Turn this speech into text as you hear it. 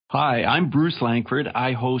Hi, I'm Bruce Langford.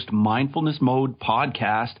 I host Mindfulness Mode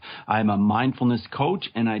podcast. I'm a mindfulness coach,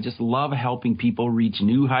 and I just love helping people reach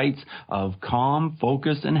new heights of calm,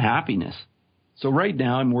 focus, and happiness. So right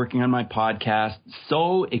now I'm working on my podcast.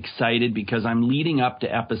 So excited because I'm leading up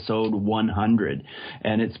to episode 100.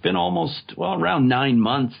 And it's been around 9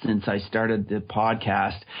 months since I started the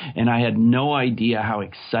podcast. And I had no idea how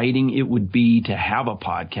exciting it would be to have a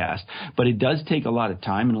podcast. But it does take a lot of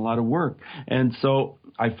time and a lot of work. And so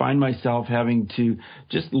I find myself having to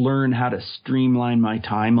just learn how to streamline my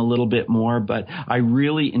time a little bit more, but I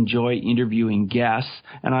really enjoy interviewing guests,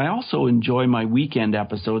 and I also enjoy my weekend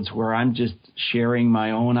episodes where I'm just sharing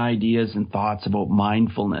my own ideas and thoughts about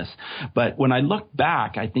mindfulness. But when I look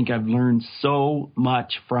back, I think I've learned so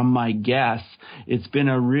much from my guests. It's been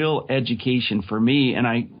a real education for me, and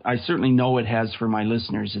I certainly know it has for my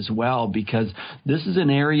listeners as well, because this is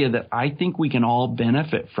an area that I think we can all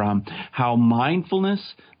benefit from, how mindfulness,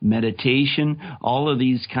 meditation, all of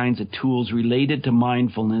these kinds of tools related to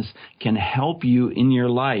mindfulness can help you in your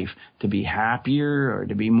life to be happier or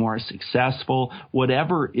to be more successful,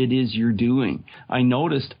 whatever it is you're doing. I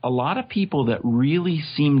noticed a lot of people that really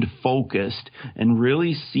seemed focused and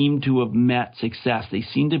really seemed to have met success. They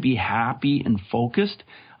seemed to be happy and focused.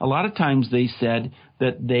 A lot of times they said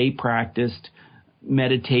that they practiced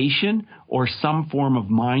meditation or some form of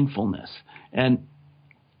mindfulness. And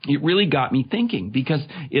it really got me thinking, because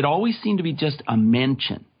it always seemed to be just a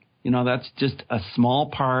mention. That's just a small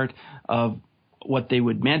part of what they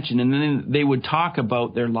would mention. And then they would talk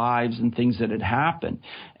about their lives and things that had happened.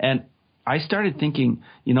 And I started thinking,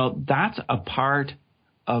 that's a part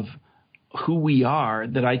of who we are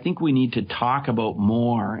that I think we need to talk about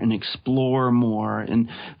more and explore more and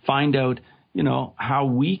find out, how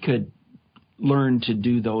we could learn to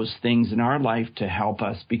do those things in our life to help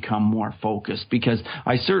us become more focused. Because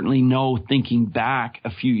I certainly know, thinking back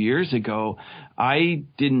a few years ago, I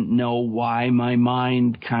didn't know why my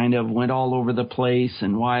mind kind of went all over the place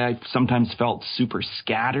and why I sometimes felt super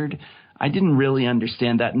scattered. I didn't really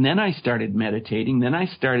understand that. And then I started meditating. Then I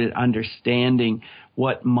started understanding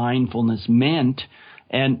what mindfulness meant.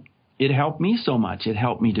 And it helped me so much. It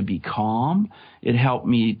helped me to be calm. It helped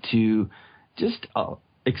me to just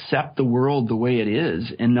accept the world the way it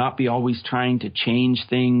is and not be always trying to change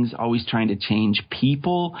things, always trying to change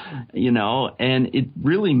people, and it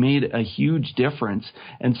really made a huge difference.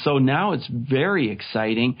 And so now it's very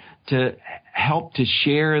exciting to help to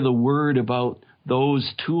share the word about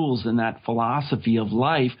those tools and that philosophy of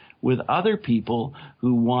life with other people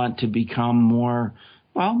who want to become more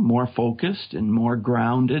focused and more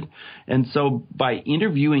grounded. And so by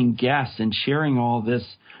interviewing guests and sharing all this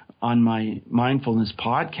on my mindfulness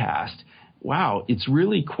podcast, wow, it's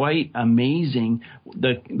really quite amazing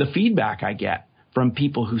the feedback I get from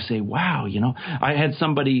people who say, wow, I had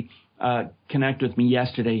somebody connect with me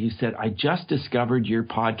yesterday who said, I just discovered your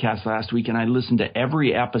podcast last week and I listened to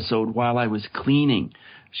every episode while I was cleaning,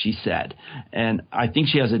 she said. And I think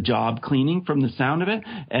she has a job cleaning from the sound of it.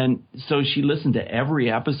 And so she listened to every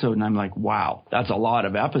episode, and I'm like, wow, that's a lot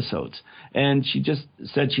of episodes. And she just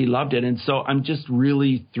said she loved it. And so I'm just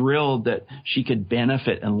really thrilled that she could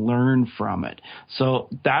benefit and learn from it. So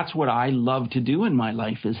that's what I love to do in my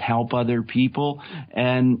life, is help other people.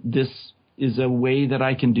 And this is a way that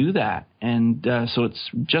I can do that. And so it's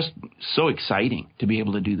just so exciting to be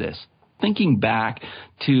able to do this. Thinking back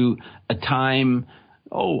to a time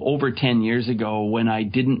over 10 years ago when I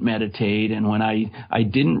didn't meditate and when I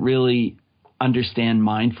didn't really understand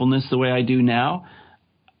mindfulness the way I do now,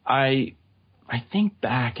 I think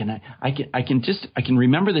back and I can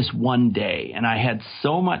remember this one day, and I had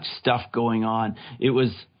so much stuff going on. It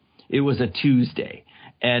was a Tuesday,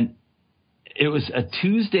 and it was a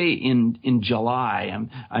Tuesday in July.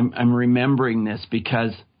 I'm remembering this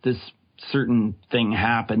because this certain thing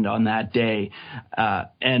happened on that day,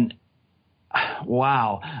 and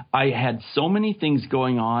wow, I had so many things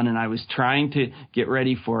going on, and I was trying to get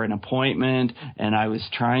ready for an appointment, and I was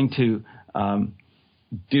trying to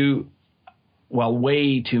do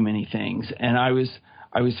way too many things, and I was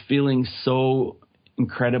feeling so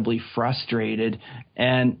incredibly frustrated.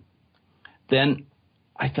 And then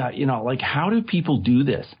I thought, how do people do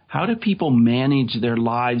this? How do people manage their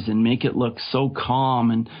lives and make it look so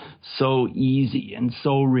calm and so easy and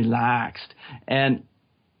so relaxed? And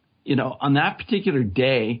on that particular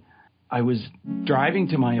day, I was driving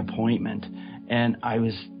to my appointment, and I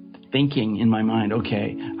was thinking in my mind,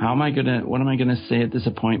 okay, what am I going to say at this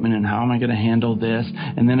appointment, and how am I going to handle this?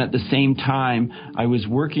 And then at the same time, I was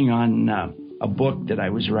working on a book that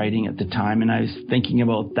I was writing at the time, and I was thinking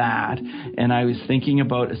about that, and I was thinking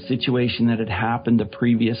about a situation that had happened the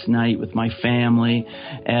previous night with my family,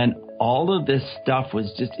 and all of this stuff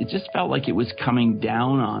it just felt like it was coming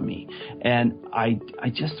down on me, and I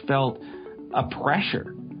just felt a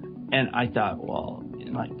pressure, and I thought, well,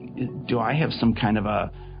 like, do I have some kind of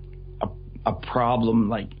a problem,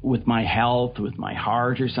 like, with my health, with my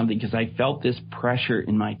heart or something? Because I felt this pressure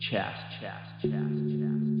in my chest.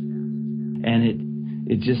 And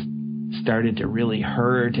it just started to really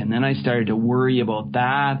hurt. And then I started to worry about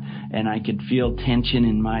that, and I could feel tension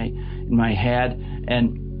in my head.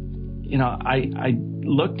 And, you know, I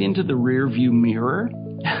looked into the rear view mirror.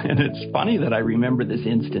 And it's funny that I remember this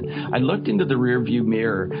instant. I looked into the rear view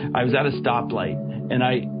mirror. I was at a stoplight, and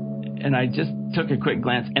I just took a quick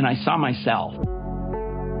glance, and I saw myself.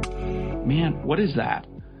 Man, what is that?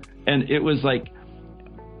 And it was like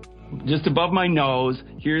just above my nose,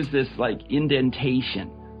 here's this like indentation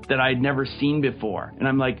that I'd never seen before. And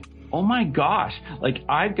I'm like, oh my gosh, like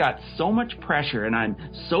I've got so much pressure and I'm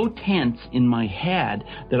so tense in my head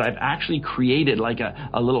that I've actually created like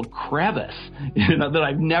a little crevice, you know, that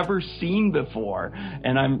I've never seen before.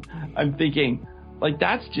 And I'm thinking, like,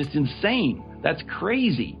 that's just insane. That's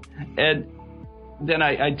crazy. And then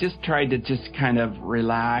I just tried to just kind of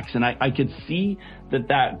relax, and I could see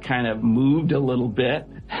that kind of moved a little bit.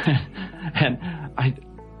 And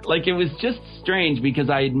it was just strange because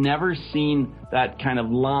I had never seen that kind of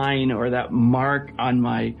line or that mark on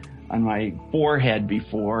my forehead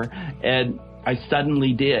before, and I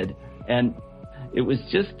suddenly did. And it was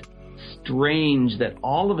just strange that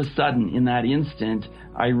all of a sudden in that instant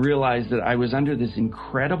I realized that I was under this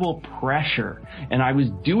incredible pressure, and I was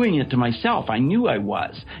doing it to myself. I knew I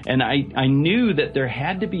was, and I knew that there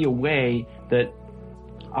had to be a way that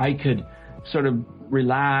I could sort of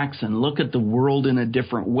relax and look at the world in a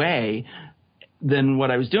different way than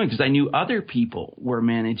what I was doing, because I knew other people were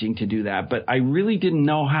managing to do that, but I really didn't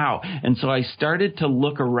know how. And so I started to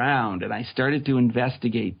look around, and I started to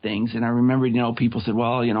investigate things. And I remember, you know, people said,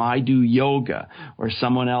 well, you know, I do yoga, or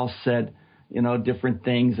someone else said, you know, different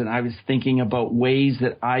things. And I was thinking about ways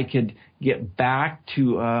that I could get back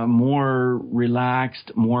to a more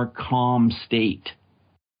relaxed, more calm state.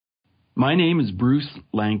 My name is Bruce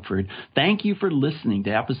Langford. Thank you for listening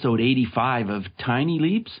to episode 85 of Tiny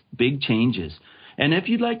Leaps, Big Changes. And if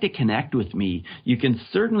you'd like to connect with me, you can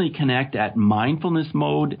certainly connect at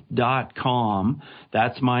mindfulnessmode.com.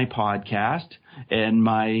 That's my podcast. And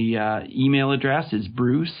my email address is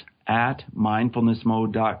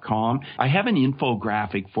bruce@mindfulnessmode.com. I have an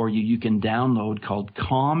infographic for you can download called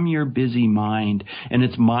Calm Your Busy Mind. And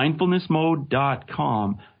it's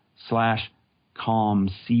mindfulnessmode.com/calm,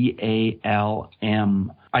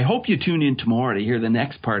 CALM. I hope you tune in tomorrow to hear the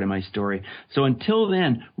next part of my story. So until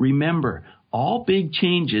then, remember, all big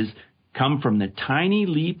changes come from the tiny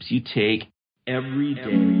leaps you take every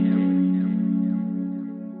day.